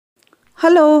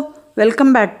Hello, welcome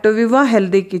back to വിവ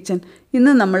healthy kitchen.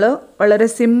 ഇന്ന് നമ്മൾ വളരെ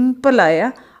സിമ്പിളായ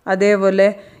അതേപോലെ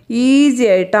ഈസി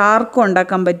ആയിട്ട് ആർക്കും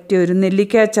ഉണ്ടാക്കാൻ പറ്റിയ ഒരു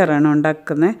നെല്ലിക്ക അച്ചാറാണ്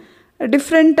ഉണ്ടാക്കുന്നത്.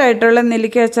 ഡിഫറെൻ്റ് ആയിട്ടുള്ള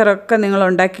നെല്ലിക്ക അച്ചാറൊക്കെ നിങ്ങൾ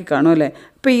ഉണ്ടാക്കി കാണും അല്ലേ?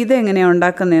 അപ്പോൾ ഇതെങ്ങനെയാണ്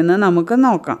ഉണ്ടാക്കുന്നതെന്ന് നമുക്ക്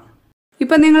നോക്കാം.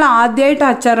 ഇപ്പം നിങ്ങൾ ആദ്യമായിട്ട്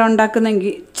അച്ചാർ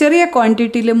ഉണ്ടാക്കുന്നെങ്കിൽ ചെറിയ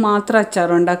ക്വാണ്ടിറ്റിയിൽ മാത്രം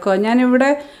അച്ചാർ ഉണ്ടാക്കുക. ഞാനിവിടെ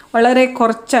വളരെ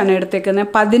കുറച്ചാണ് എടുത്തേക്കുന്നത്.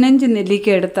 15 നെല്ലിക്ക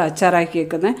എടുത്ത്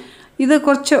അച്ചാറാക്കിയേക്കുന്നത്. ഇത്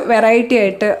കുറച്ച് വെറൈറ്റി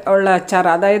ആയിട്ട് ഉള്ള അച്ചാർ,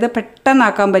 അതായത്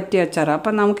പെട്ടെന്നാക്കാൻ പറ്റിയ അച്ചാറാണ്.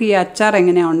 അപ്പം നമുക്ക് ഈ അച്ചാർ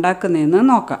എങ്ങനെയാണ് ഉണ്ടാക്കുന്നതെന്ന്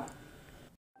നോക്കാം.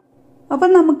 അപ്പം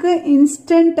നമുക്ക്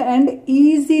ഇൻസ്റ്റൻറ്റ് ആൻഡ്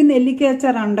ഈസി നെല്ലിക്ക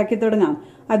അച്ചാർ ഉണ്ടാക്കി തുടങ്ങാം.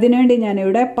 അതിനുവേണ്ടി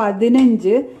ഞാനിവിടെ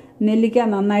 15 നെല്ലിക്ക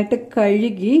നന്നായിട്ട്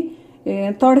കഴുകി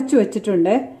തുടച്ചു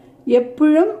വെച്ചിട്ടുണ്ട്.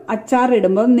 എപ്പോഴും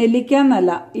അച്ചാറിടുമ്പോൾ നെല്ലിക്ക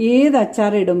എന്നല്ല, ഏത്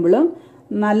അച്ചാറിടുമ്പോഴും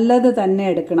നല്ലത് തന്നെ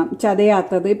എടുക്കണം,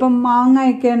 ചതയാത്തത്. ഇപ്പം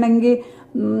മാങ്ങയൊക്കെ ഉണ്ടെങ്കിൽ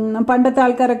പണ്ടത്തെ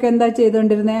ആൾക്കാരൊക്കെ എന്താ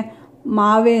ചെയ്തുകൊണ്ടിരുന്നത്,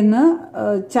 മാവേന്ന്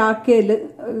ചാക്കയിൽ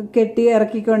കെട്ടി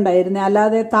ഇറക്കിക്കൊണ്ടായിരുന്നേ.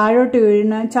 അല്ലാതെ താഴോട്ട്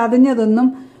വീഴുന്ന ചതഞ്ഞതൊന്നും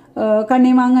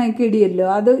കണ്ണിമാങ്ങയൊക്കെ ഇടിയല്ലോ,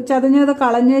 അത് ചതഞ്ഞത്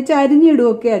കളഞ്ഞു വെച്ച്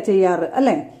അരിഞ്ഞിടുകയൊക്കെയാണ് ചെയ്യാറ്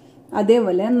അല്ലേ?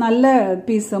 അതേപോലെ നല്ല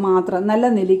പീസ് മാത്രം, നല്ല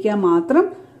നെല്ലിക്ക മാത്രം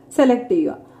സെലക്ട്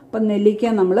ചെയ്യുക. അപ്പം നെല്ലിക്ക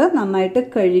നമ്മൾ നന്നായിട്ട്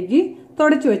കഴുകി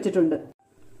തുടച്ചു വെച്ചിട്ടുണ്ട്.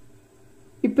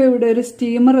 ഇപ്പം ഇവിടെ ഒരു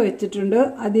സ്റ്റീമർ വെച്ചിട്ടുണ്ട്,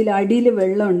 അതിൽ അടിയിൽ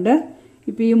വെള്ളമുണ്ട്.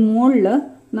 ഇപ്പം ഈ മുകളിൽ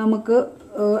നമുക്ക്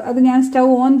അത് ഞാൻ സ്റ്റൗ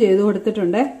ഓൺ ചെയ്ത്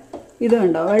കൊടുത്തിട്ടുണ്ട്. ഇത്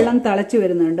കണ്ടോ, വെള്ളം തിളച്ച്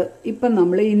വരുന്നുണ്ട്. ഇപ്പം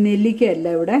നമ്മൾ ഈ നെല്ലിക്ക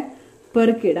എല്ലാം ഇവിടെ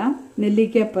പെറുക്കിടാം.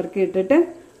 നെല്ലിക്ക പെറുക്കിയിട്ടിട്ട്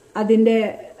അതിൻ്റെ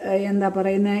എന്താ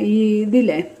പറയുന്ന ഈ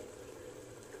ഇതിലെ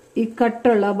ഈ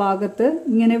കട്ടുള്ള ഭാഗത്ത്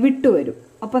ഇങ്ങനെ വിട്ടുവരും.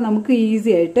 അപ്പം നമുക്ക്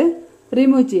ഈസി ആയിട്ട്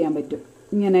റിമൂവ് ചെയ്യാൻ പറ്റും.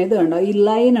 ഇങ്ങനെ ഇത് കണ്ടോ, ഈ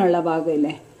ലൈനുള്ള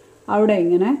ഭാഗമില്ലേ, അവിടെ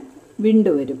ഇങ്ങനെ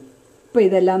വിണ്ടു വരും. ഇപ്പം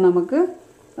ഇതെല്ലാം നമുക്ക്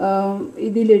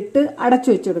ഇതിലിട്ട് അടച്ചു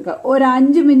വെച്ചെടുക്കാം. ഒരു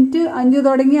 5 മിനിറ്റ്, 5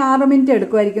 തുടങ്ങി 6 മിനിറ്റ്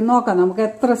എടുക്കുമായിരിക്കും. നോക്കാം നമുക്ക്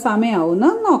എത്ര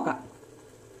സമയമാവുമെന്ന് നോക്കാം.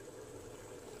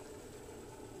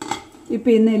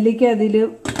 ഇപ്പം ഈ നെല്ലിക്ക അതിൽ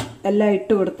എല്ലാം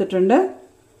ഇട്ട് കൊടുത്തിട്ടുണ്ട്.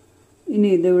 ഇനി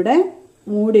ഇതിവിടെ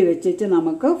മൂടി വെച്ചിട്ട്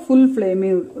നമുക്ക് ഫുൾ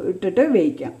ഫ്ലെയിമിൽ ഇട്ടിട്ട്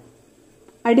വേവിക്കാം.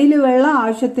 അടിയിൽ വെള്ളം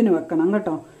ആവശ്യത്തിന് വെക്കണം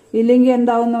കേട്ടോ, ഇല്ലെങ്കിൽ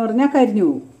എന്താവെന്ന് പറഞ്ഞാൽ കരിഞ്ഞു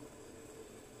പോകും.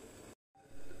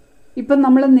 ഇപ്പം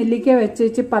നമ്മൾ നെല്ലിക്ക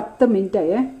വെച്ച് 10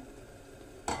 മിനിറ്റായേ.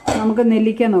 നമുക്ക്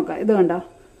നെല്ലിക്ക നോക്കാം. ഇത് കണ്ടോ,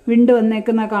 വിണ്ട്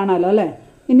വന്നേക്കുന്ന കാണാമല്ലോ അല്ലേ?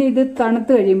 ഇനി ഇത്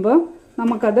തണുത്ത് കഴിയുമ്പോൾ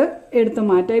നമുക്കത് എടുത്തു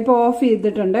മാറ്റാം. ഇപ്പോൾ ഓഫ്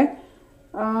ചെയ്തിട്ടുണ്ട്.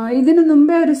 ഇതിന്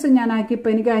മുമ്പേ ഒരു ദിവസം ഞാൻ ആക്കിയപ്പോൾ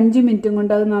എനിക്ക് 5 മിനിറ്റും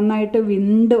കൊണ്ട് അത് നന്നായിട്ട്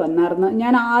വിണ്ട് വന്നായിരുന്നു.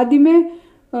 ഞാൻ ആദ്യമേ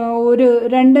ഒരു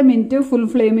 2 മിനിറ്റ് ഫുൾ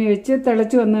ഫ്ലെയിമിൽ വെച്ച്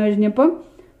തിളച്ച് വന്നു കഴിഞ്ഞപ്പം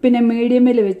പിന്നെ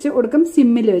മീഡിയമിൽ വെച്ച് കൊടുക്കും,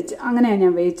 സിമ്മിൽ വെച്ച്, അങ്ങനെയാണ്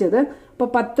ഞാൻ വേവിച്ചത്. അപ്പോൾ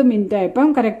 10 മിനിറ്റ് ആയപ്പം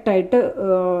കറക്റ്റായിട്ട്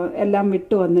എല്ലാം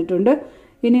വിട്ട് വന്നിട്ടുണ്ട്.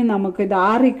 ഇനി നമുക്കിത്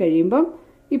ആറിക്കഴിയുമ്പം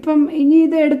ഇപ്പം ഇനി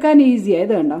ഇത് എടുക്കാൻ ഈസിയാണ്.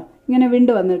 ഇത് കണ്ടോ, ഇങ്ങനെ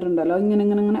വിണ്ട് വന്നിട്ടുണ്ടല്ലോ, ഇങ്ങനെ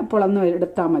ഇങ്ങനെ ഇങ്ങനെ പൊളന്ന്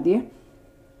എടുത്താൽ മതിയേ.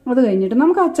 അത് കഴിഞ്ഞിട്ട്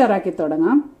നമുക്ക് അച്ചാറാക്കി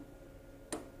തുടങ്ങാം.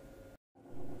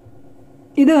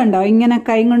 ഇത് കണ്ടോ, ഇങ്ങനെ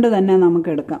കൈ കൊണ്ട് തന്നെ നമുക്ക്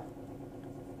എടുക്കാം.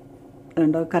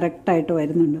 കണ്ടോ, കറക്റ്റായിട്ട്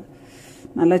വരുന്നുണ്ട്.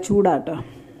 നല്ല ചൂടാട്ടോ,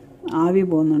 ആവി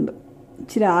പോകുന്നുണ്ട്.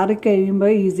 ഇച്ചിരി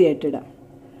ആറിക്കഴിയുമ്പോൾ ഈസി ആയിട്ടിടാം.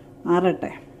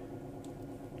 ആറട്ടെ.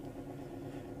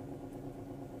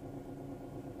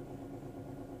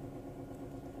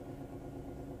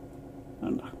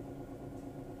 കണ്ടോ,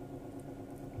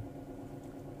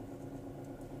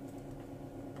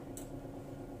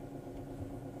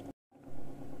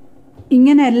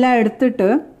 ഇങ്ങനെ എല്ലാം എടുത്തിട്ട്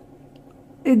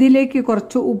ഇതിലേക്ക്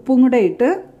കുറച്ച് ഉപ്പും കൂടെ ഇട്ട്,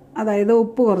 അതായത്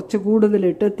ഉപ്പ് കുറച്ച്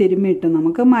കൂടുതലിട്ട് തിരുമ്മിയിട്ട്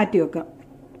നമുക്ക് മാറ്റി വെക്കാം.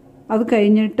 അത്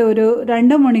കഴിഞ്ഞിട്ട് ഒരു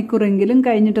 2 മണിക്കൂറെങ്കിലും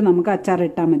കഴിഞ്ഞിട്ട് നമുക്ക്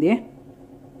അച്ചാറിട്ടാൽ മതിയേ.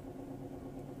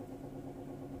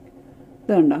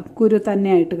 ഇത് കണ്ടോ, കുരു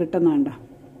തന്നെയായിട്ട് കിട്ടുന്നുണ്ടോ.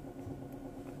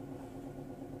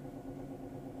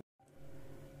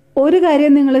 ഒരു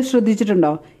കാര്യം നിങ്ങൾ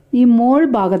ശ്രദ്ധിച്ചിട്ടുണ്ടോ, ഈ മോൾ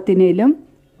ഭാഗത്തിനേലും,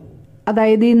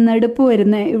 അതായത് ഈ നെടുപ്പ്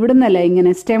വരുന്ന ഇവിടെ നിന്നല്ല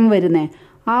ഇങ്ങനെ സ്റ്റെം വരുന്നേ,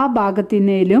 ആ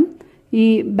ഭാഗത്തിനേലും ഈ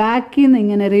ബാക്കിൽ നിന്ന്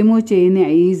ഇങ്ങനെ റിമൂവ് ചെയ്യുന്ന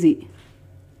ഈസി.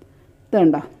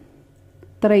 ഇതുണ്ടോ,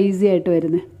 ഇത്ര ഈസി ആയിട്ട്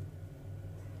വരുന്നേ,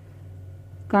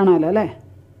 കാണാമല്ലോ അല്ലേ?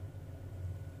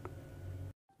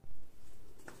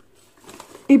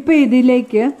 ഇപ്പം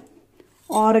ഇതിലേക്ക്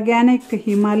ഓർഗാനിക്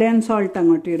ഹിമാലയൻ സോൾട്ട്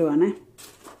അങ്ങോട്ട് ഇടുവാണേ.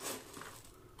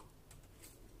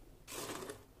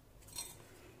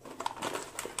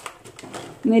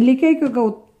 നെല്ലിക്കയ്ക്കൊക്കെ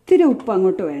ഒത്തിരി ഉപ്പ്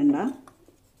അങ്ങോട്ട് വേണ്ട.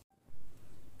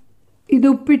 ഇത്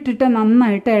ഉപ്പിട്ടിട്ട്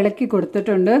നന്നായിട്ട് ഇളക്കി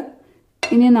കൊടുത്തിട്ടുണ്ട്.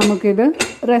 ഇനി നമുക്കിത്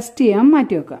റെസ്റ്റ് ചെയ്യാൻ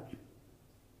മാറ്റി വെക്കാം.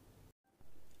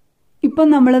 ഇപ്പം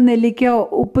നമ്മൾ നെല്ലിക്ക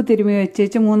ഉപ്പ് തിരുമ്മി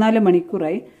വെച്ചേച്ച് 3-4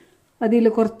 മണിക്കൂറായി. അതിൽ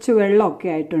കുറച്ച് വെള്ളമൊക്കെ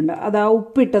ആയിട്ടുണ്ട്. അത് ആ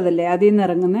ഉപ്പിട്ടതല്ലേ, അതിൽ നിന്ന്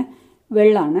ഇറങ്ങുന്ന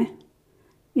വെള്ളമാണ്.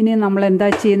 ഇനി നമ്മൾ എന്താ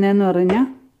ചെയ്യുന്നതെന്ന് പറഞ്ഞാൽ,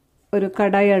 ഒരു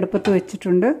കടായി അടുപ്പത്ത്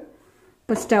വെച്ചിട്ടുണ്ട്.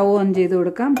 ഇപ്പോൾ സ്റ്റൗ ഓൺ ചെയ്ത്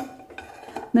കൊടുക്കാം.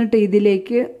 എന്നിട്ട്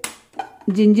ഇതിലേക്ക്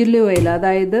ജിഞ്ചില്ലി ഓയിൽ,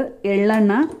 അതായത്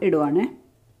എള്ളെണ്ണ ഇടുവാണേ.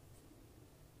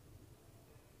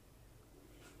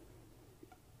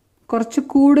 കുറച്ച്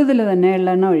കൂടുതൽ തന്നെ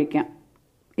എള്ളെണ്ണ ഒഴിക്കാം.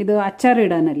 ഇത്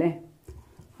അച്ചാറിടാനല്ലേ,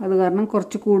 അത് കാരണം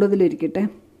കുറച്ച് കൂടുതലിരിക്കട്ടെ.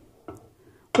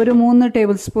 ഒരു 3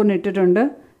 ടേബിൾ സ്പൂൺ ഇട്ടിട്ടുണ്ട്.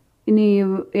 ഇനി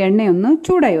എണ്ണയൊന്ന്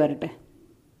ചൂടായി വരട്ടെ.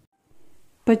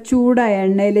 ഇപ്പം ചൂടായ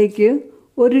എണ്ണയിലേക്ക്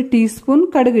 1 ടീസ്പൂൺ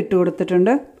കടുക് ഇട്ട്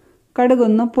കൊടുത്തിട്ടുണ്ട്.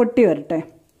 കടുകൊന്ന് പൊട്ടി വരട്ടെ.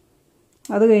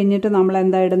 അത് കഴിഞ്ഞിട്ട് നമ്മൾ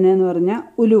എന്താ ഇടുന്നതെന്ന് പറഞ്ഞാൽ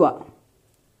ഉലുവ.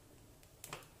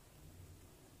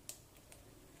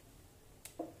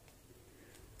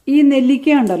 ഈ നെല്ലിക്ക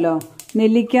ഉണ്ടല്ലോ,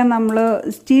 നെല്ലിക്ക നമ്മൾ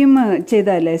സ്റ്റീം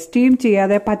ചെയ്താലേ, സ്റ്റീം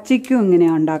ചെയ്യാതെ പച്ചയ്ക്കും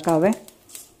ഇങ്ങനെയാണ് ഉണ്ടാക്കാവേ.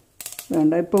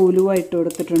 വേണ്ട, ഇപ്പോൾ ഉലുവ ഇട്ട്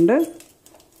കൊടുത്തിട്ടുണ്ട്.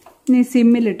 ഇനി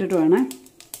സിമ്മിലിട്ടിട്ട് വേണേ.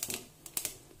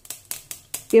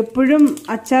 എപ്പോഴും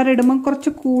അച്ചാറിടുമ്പോൾ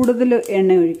കുറച്ച് കൂടുതൽ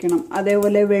എണ്ണ ഒഴിക്കണം.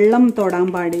 അതേപോലെ വെള്ളം തൊടാൻ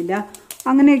പാടില്ല.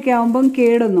 അങ്ങനെയൊക്കെ ആകുമ്പം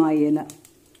കേടൊന്നും ആയില്ല.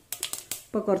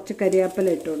 ഇപ്പോൾ കുറച്ച്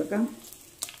കരിവേപ്പില ഇട്ട് കൊടുക്കാം.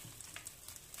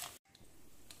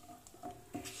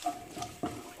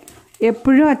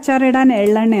 എപ്പോഴും അച്ചാറിടാൻ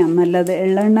എള്ളെണ്ണയാണ് നല്ലത്.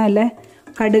 എള്ളെണ്ണ അല്ലേ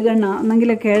കടുകെണ്ണ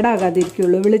എന്നെങ്കിലും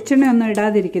കേടാകാതിരിക്കുള്ളൂ. വെളിച്ചെണ്ണയൊന്നും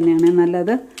ഇടാതിരിക്കുന്നതാണ്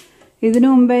നല്ലത്. ഇതിനു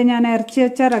മുമ്പേ ഞാൻ ഇറച്ചി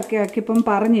അച്ചാറൊക്കെ ആക്കിയപ്പം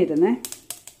പറഞ്ഞിരുന്നേ.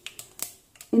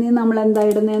 ഇനി നമ്മൾ എന്താ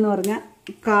ഇടുന്നതെന്ന് പറഞ്ഞാൽ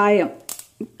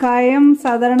കായം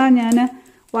സാധാരണ ഞാൻ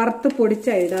വറുത്ത്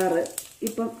പൊടിച്ചാണ് ഇടാറ്.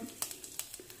 ഇപ്പം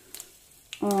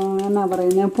എന്നാ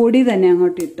പറയുന്നത്, പൊടി തന്നെ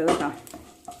അങ്ങോട്ട് ഇട്ട് കേട്ടോ.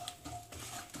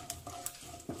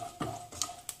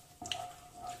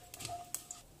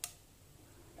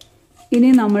 ഇനി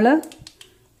നമ്മൾ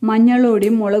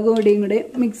മഞ്ഞൾപ്പൊടിയും മുളക് പൊടിയും കൂടി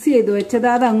മിക്സ് ചെയ്ത് വെച്ചത്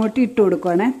അത് അങ്ങോട്ട് ഇട്ട്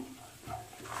കൊടുക്കുവാണേ.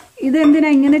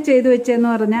 ഇതെന്തിനാണ് ഇങ്ങനെ ചെയ്ത് വെച്ചതെന്ന്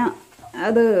പറഞ്ഞാൽ,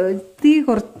 അത് തീ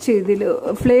കുറച്ച് ഇതിൽ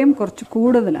ഫ്ലെയിം കുറച്ച്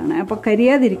കൂടുതലാണ്. അപ്പോൾ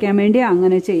കരിയാതിരിക്കാൻ വേണ്ടി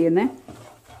അങ്ങനെ ചെയ്യുന്നത്.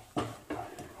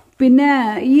 പിന്നെ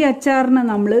ഈ അച്ചാറിന്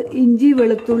നമ്മൾ ഇഞ്ചി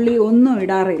വെളുത്തുള്ളി ഒന്നും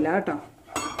ഇടാറില്ല കേട്ടോ.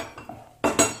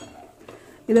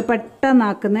 ഇത്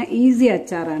പെട്ടെന്നാക്കുന്ന ഈസി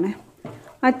അച്ചാറാണ്.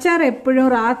 അച്ചാർ എപ്പോഴും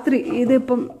രാത്രി,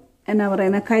 ഇതിപ്പം എന്നാ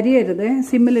പറയുന്നത്, കരിയരുത്,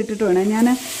 സിമ്മിലിട്ടിട്ട് വേണം. ഞാൻ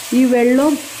ഈ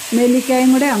വെള്ളവും നെല്ലിക്കായും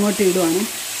കൂടെ അങ്ങോട്ട് ഇടുവാണ്.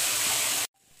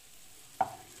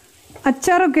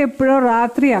 അച്ചാറൊക്കെ എപ്പോഴും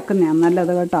രാത്രി ആക്കുന്നതാണ്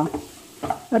നല്ലത് കേട്ടോ.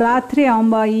 രാത്രി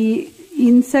ആകുമ്പോൾ ഈ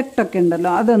ഇൻസെക്റ്റൊക്കെ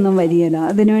ഉണ്ടല്ലോ അതൊന്നും വരികയില്ല.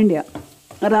 അതിനു വേണ്ടിയാണ്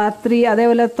രാത്രി.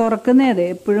 അതേപോലെ തുറക്കുന്നതേ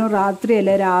എപ്പോഴും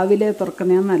രാത്രിയല്ലേ, രാവിലെ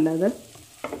തുറക്കുന്നതാണ് നല്ലത്.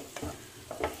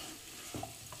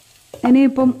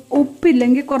 ഇനിയിപ്പം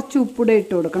ഉപ്പില്ലെങ്കിൽ കുറച്ച് ഉപ്പൂടെ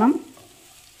ഇട്ട് കൊടുക്കണം.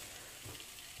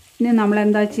 ഇനി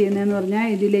നമ്മളെന്താ ചെയ്യുന്നതെന്ന് പറഞ്ഞാൽ,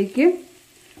 ഇതിലേക്ക്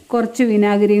കുറച്ച്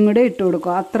വിനാഗിരിയും കൂടെ ഇട്ട്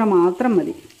കൊടുക്കുക. അത്ര മാത്രം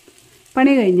മതി.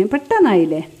 പണി കഴിഞ്ഞ്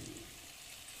പെട്ടെന്നായില്ലേ.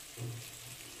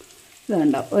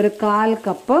 ഇതുണ്ടോ, ഒരു 1/4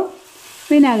 കപ്പ്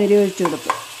വിനാഗിരി ഒഴിച്ചു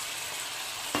കൊടുത്തു.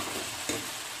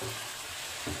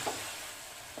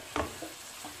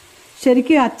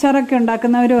 ശരിക്കും അച്ചാറൊക്കെ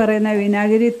ഉണ്ടാക്കുന്നവർ പറയുന്ന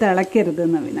വിനാഗിരി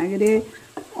തിളയ്ക്കരുതെന്ന്. വിനാഗിരി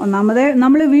ഒന്നാമത്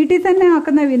നമ്മൾ വീട്ടിൽ തന്നെ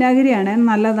ആക്കുന്ന വിനാഗിരിയാണ്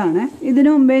നല്ലതാണ്.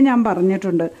 ഇതിനു മുമ്പേ ഞാൻ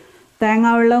പറഞ്ഞിട്ടുണ്ട്,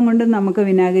 തേങ്ങാവെള്ളം കൊണ്ട് നമുക്ക്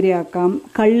വിനാഗിരി ആക്കാം,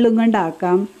 കള്ളും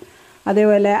കൊണ്ടാക്കാം.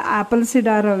 അതേപോലെ ആപ്പിൾ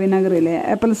സൈഡർ വിനാഗിർ ഇല്ലേ,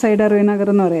 ആപ്പിൾ സൈഡർ വിനാഗർ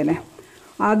എന്ന് പറയല്ലേ,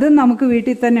 അത് നമുക്ക്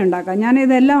വീട്ടിൽ തന്നെ ഉണ്ടാക്കാം. ഞാൻ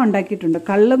ഇതെല്ലാം ഉണ്ടാക്കിയിട്ടുണ്ട്.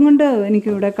 കള്ളും കൊണ്ട്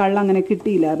എനിക്കിവിടെ കള്ള് അങ്ങനെ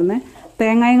കിട്ടിയില്ലായിരുന്നു.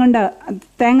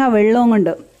 തേങ്ങ വെള്ളവും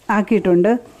കൊണ്ട്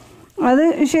ആക്കിയിട്ടുണ്ട്. അത്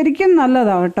ശരിക്കും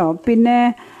നല്ലതാണ് കേട്ടോ. പിന്നെ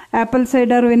ആപ്പിൾ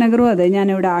സൈഡർ വിനെഗറും അതെ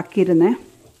ഞാനിവിടെ ആക്കിയിരുന്നേ.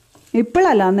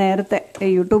 ഇപ്പോഴല്ല, നേരത്തെ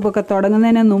യൂട്യൂബൊക്കെ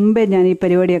തുടങ്ങുന്നതിന് മുമ്പേ ഞാൻ ഈ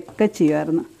പരിപാടിയൊക്കെ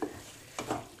ചെയ്യുമായിരുന്നു.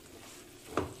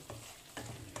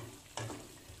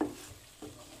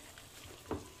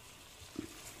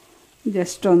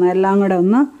 ജസ്റ്റ് ഒന്ന് എല്ലാം കൂടെ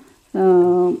ഒന്ന്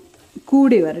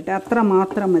കൂടി വരട്ടെ, അത്ര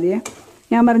മാത്രം മതിയേ.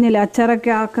 ഞാൻ പറഞ്ഞില്ല,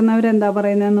 അച്ചാറൊക്കെ ആക്കുന്നവരെന്താ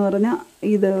പറയുന്നതെന്ന് പറഞ്ഞാൽ,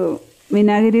 ഇത്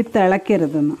വിനാഗിരി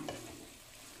തിളയ്ക്കരുതെന്ന്.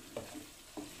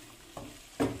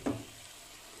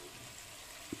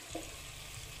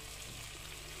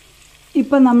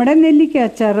 ഇപ്പം നമ്മുടെ നെല്ലിക്ക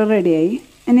അച്ചാർ റെഡിയായി.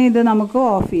 ഇനി ഇത് നമുക്ക്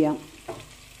ഓഫ് ചെയ്യാം.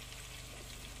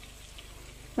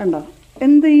 കണ്ടോ,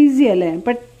 എന്ത് ഈസി അല്ലേ,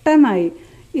 പെട്ടെന്നായി.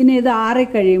 ഇനി ഇത്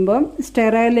ആറിക്കഴിയുമ്പം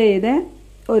സ്റ്റെറൈൽ ചെയ്ത്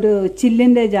ഒരു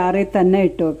ചില്ലിൻ്റെ ജാറിൽ തന്നെ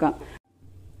ഇട്ട് വെക്കാം.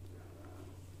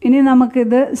 ഇനി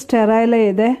നമുക്കിത് സ്റ്റെറൈൽ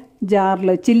ചെയ്ത്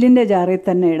ചില്ലിൻ്റെ ജാറിൽ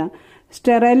തന്നെ ഇടാം.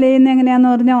 സ്റ്റെറൈൽ ചെയ്യുന്ന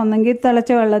എങ്ങനെയാണെന്ന് പറഞ്ഞാൽ, ഒന്നെങ്കിൽ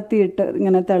തിളച്ച വെള്ളത്തിൽ ഇട്ട്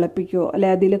ഇങ്ങനെ തിളപ്പിക്കുമോ, അല്ലെ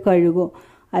അതിൽ കഴുകുമോ,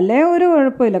 അല്ലേ ഒരു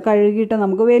കുഴപ്പമില്ല, കഴുകിയിട്ട്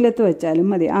നമുക്ക് വെയിലത്ത് വെച്ചാലും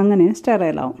മതി. അങ്ങനെ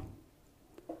സ്റ്റെറൈലാവും.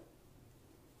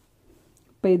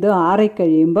 അപ്പം ഇത്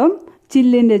ആറിക്കഴിയുമ്പം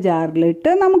ചില്ലിൻ്റെ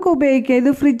ജാറിലിട്ട് നമുക്ക് ഉപയോഗിക്കാം.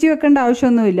 ഇത് ഫ്രിഡ്ജിൽ വെക്കേണ്ട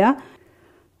ആവശ്യമൊന്നുമില്ല.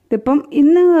 ഇതിപ്പം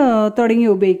ഇന്ന് തുടങ്ങി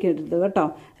ഉപയോഗിക്കരുത് കേട്ടോ,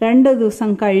 2 ദിവസം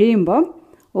കഴിയുമ്പം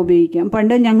ഉപയോഗിക്കാം.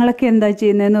 പണ്ട് ഞങ്ങളൊക്കെ എന്താ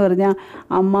ചെയ്യുന്നതെന്ന് പറഞ്ഞാൽ,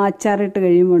 അമ്മ അച്ചാറിട്ട്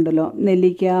കഴിയുമ്പോൾ ഉണ്ടല്ലോ,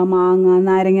 നെല്ലിക്ക, മാങ്ങ,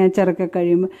 നാരങ്ങ അച്ചാറൊക്കെ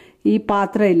കഴിയുമ്പോൾ ഈ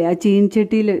പാത്രമില്ലേ, ആ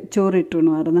ചീൻചട്ടിയിൽ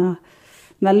ചോറിട്ടുമായിരുന്നു.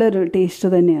 നല്ലൊരു ടേസ്റ്റ്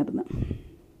തന്നെയായിരുന്നു.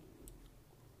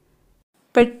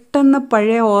 പെട്ടെന്ന്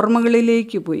പഴയ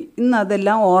ഓർമ്മകളിലേക്ക് പോയി. ഇന്ന്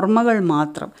അതെല്ലാം ഓർമ്മകൾ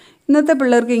മാത്രം. ഇന്നത്തെ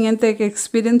പിള്ളേർക്ക് ഇങ്ങനത്തെയൊക്കെ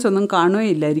എക്സ്പീരിയൻസ് ഒന്നും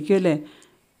കാണുകയില്ലായിരിക്കും അല്ലേ.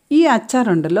 ഈ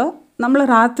അച്ചാറുണ്ടല്ലോ നമ്മൾ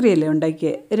രാത്രിയല്ലേ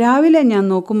ഉണ്ടാക്കിയത്. രാവിലെ ഞാൻ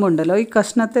നോക്കുമ്പോൾ ഉണ്ടല്ലോ ഈ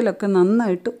കഷ്ണത്തിലൊക്കെ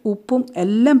നന്നായിട്ട് ഉപ്പും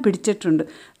എല്ലാം പിടിച്ചിട്ടുണ്ട്.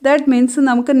 ദാറ്റ് മീൻസ്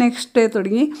നമുക്ക് നെക്സ്റ്റ് ഡേ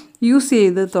തുടങ്ങി യൂസ്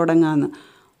ചെയ്ത് തുടങ്ങാമെന്ന്.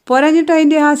 പോരാഞ്ഞിട്ട്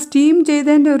അതിൻ്റെ ആ സ്റ്റീം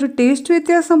ചെയ്തതിൻ്റെ ഒരു ടേസ്റ്റ്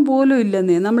വ്യത്യാസം പോലും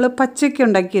ഇല്ലെന്നേ. നമ്മൾ പച്ചയ്ക്ക്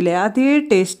ഉണ്ടാക്കിയില്ലേ അതേ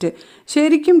ടേസ്റ്റ്,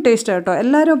 ശരിക്കും ടേസ്റ്റ് കേട്ടോ.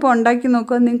 എല്ലാവരും അപ്പോൾ ഉണ്ടാക്കി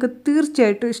നോക്കുക, നിങ്ങൾക്ക്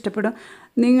തീർച്ചയായിട്ടും ഇഷ്ടപ്പെടും.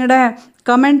 നിങ്ങളുടെ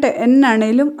കമൻറ്റ്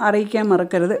എന്നാണേലും അറിയിക്കാൻ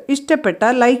മറക്കരുത്.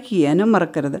 ഇഷ്ടപ്പെട്ടാൽ ലൈക്ക് ചെയ്യാനും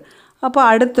മറക്കരുത്. അപ്പോൾ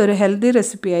അടുത്തൊരു ഹെൽത്തി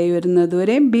റെസിപ്പിയായി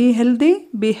വരുന്നതുവരെ be healthy,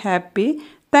 be happy.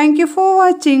 Thank you for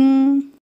watching.